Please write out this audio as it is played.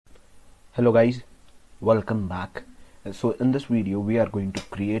Hello guys, welcome back. So in this video we are going to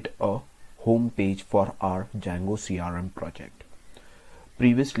create a home page for our Django CRM project.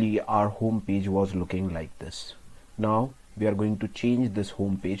 Previously our home page was looking like this. Now we are going to change this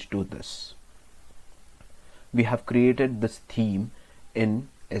home page to this. We have created this theme in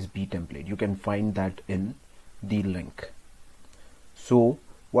SB template. You can find that in the link. So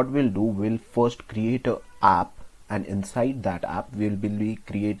what we'll do, we'll first create a app, and inside that app we'll be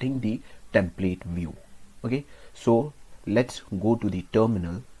creating the template view. Okay, so let's go to the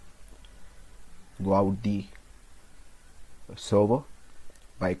terminal, go out the server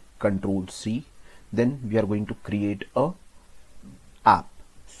by Control C. Then we are going to create a app.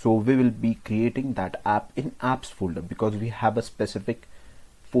 So we will be creating that app in apps folder because we have a specific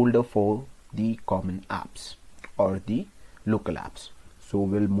folder for the common apps or the local apps. So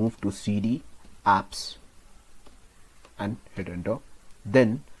we'll move to CD apps and hit enter.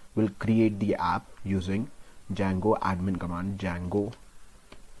 Then we'll create the app using Django admin command, Django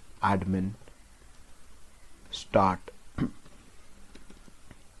admin start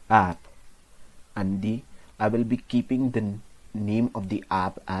app, and I will be keeping the name of the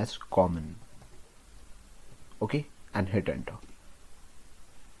app as common. Okay, and hit enter.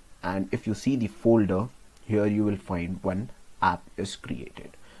 And if you see the folder here, you will find one app is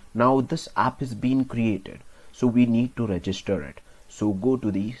created. Now this app is being created, so we need to register it. So go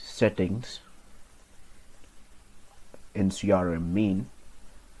to the settings in CRM main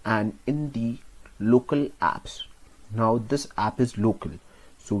and in the local apps. Now this app is local,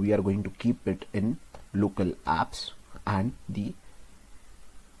 so we are going to keep it in local apps, and we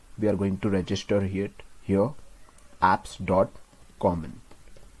are going to register here apps.common.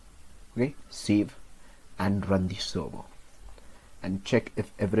 Okay, save and run the server and check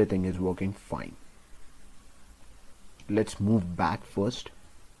if everything is working fine. Let's move back first,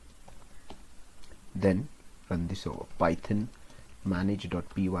 then run the server. Python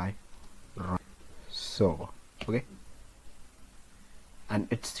manage.py run server. Okay, and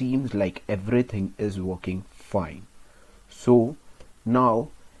it seems like everything is working fine. So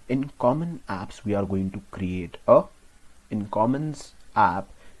now in common apps we are going to create in commons app,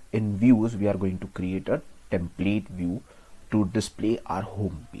 in views we are going to create a template view to display our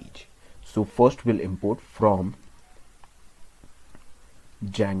home page. So first we'll import from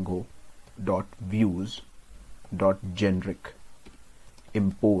Django.views.generic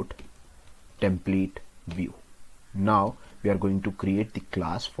import template view. Now we are going to create the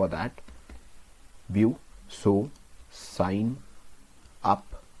class for that view. So sign up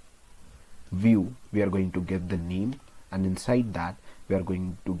view, we are going to give the name, and inside that we are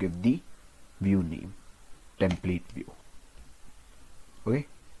going to give the view name template view. Okay,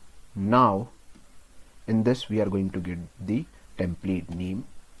 now in this we are going to give the template name,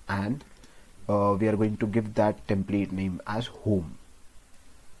 and we are going to give that template name as home.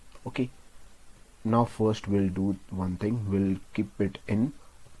 Okay, now first we'll do one thing, we'll keep it in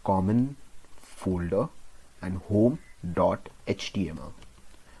common folder and home.html.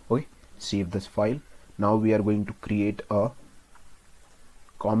 okay, save this file. Now we are going to create a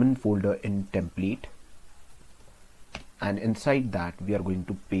common folder in template, and inside that we are going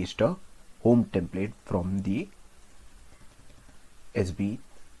to paste a home template from the SB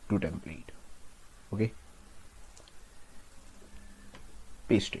to template. Okay,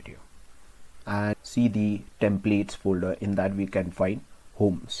 paste it here and see the templates folder. In that we can find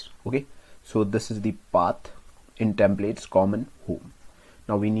homes. Okay, so this is the path in templates, common, home.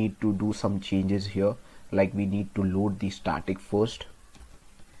 Now we need to do some changes here, like we need to load the static first,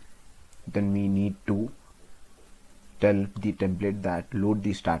 then we need to tell the template that load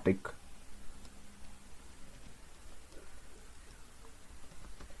the static.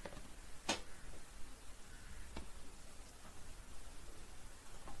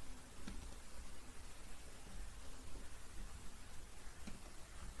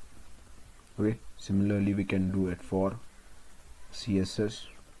 Okay, similarly we can do it for CSS,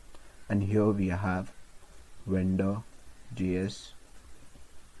 and here we have vendor JS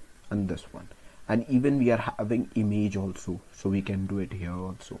and this one, and even we are having image also, so we can do it here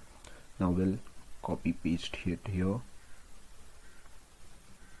also. Now we'll copy paste it here.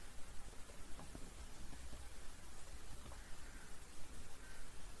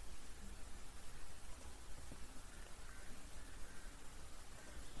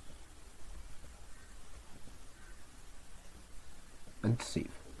 And save.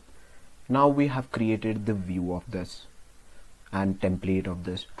 Now we have created the view of this and template of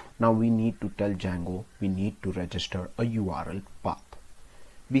this. Now we need to tell Django we need to register a URL path.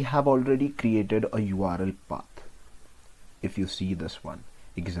 We have already created a URL path. If you see this one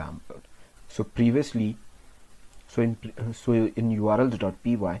example, So previously, so in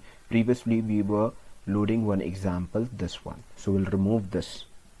urls.py, previously we were loading one example, this one. So we'll remove this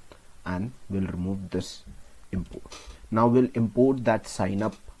and we'll remove this import. Now we'll import that sign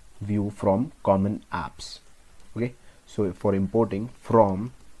up view from common apps. Okay, so for importing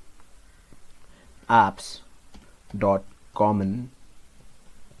from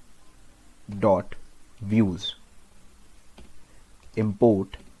apps.common.views,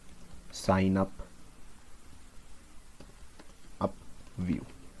 import sign up view.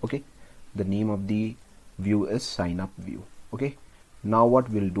 Okay, the name of the view is sign up view. Okay, now what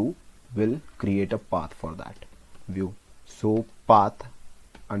we'll do, we'll create a path for that view. So path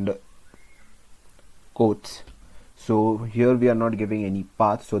under quotes. So here we are not giving any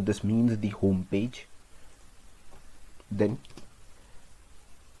path, so this means the home page. Then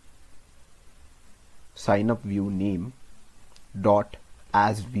sign up view name dot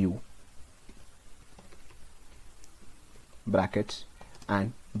as view brackets,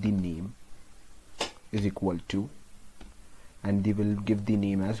 and the name is equal to, and they will give the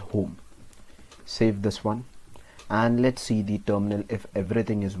name as home. Save this one and let's see the terminal if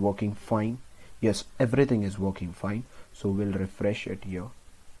everything is working fine. Yes, everything is working fine, so we'll refresh it here.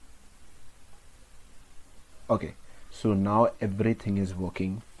 Okay, so now everything is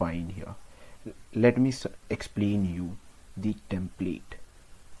working fine here. Let me explain you the template,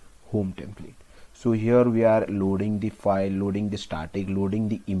 home template. So here we are loading the file, loading the static, loading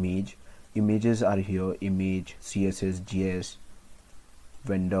the image. Images are here, image, CSS, JS,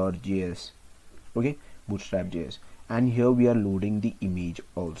 vendor, JS, okay, bootstrap, JS. And here we are loading the image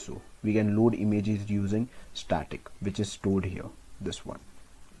also. We can load images using static, which is stored here, this one.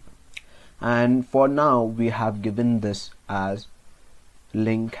 And for now we have given this as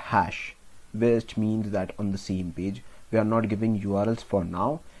link hash, which means that on the same page we are not giving URLs for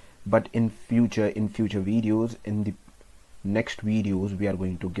now, but in future videos, in the next videos, we are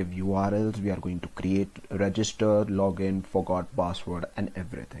going to give URLs, we are going to create, register, login, forgot password and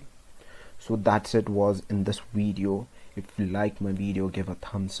everything. So that's it was in this video. If you like my video, give a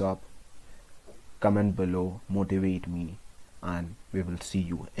thumbs up, comment below, motivate me, and we will see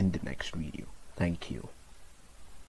you in the next video. Thank you.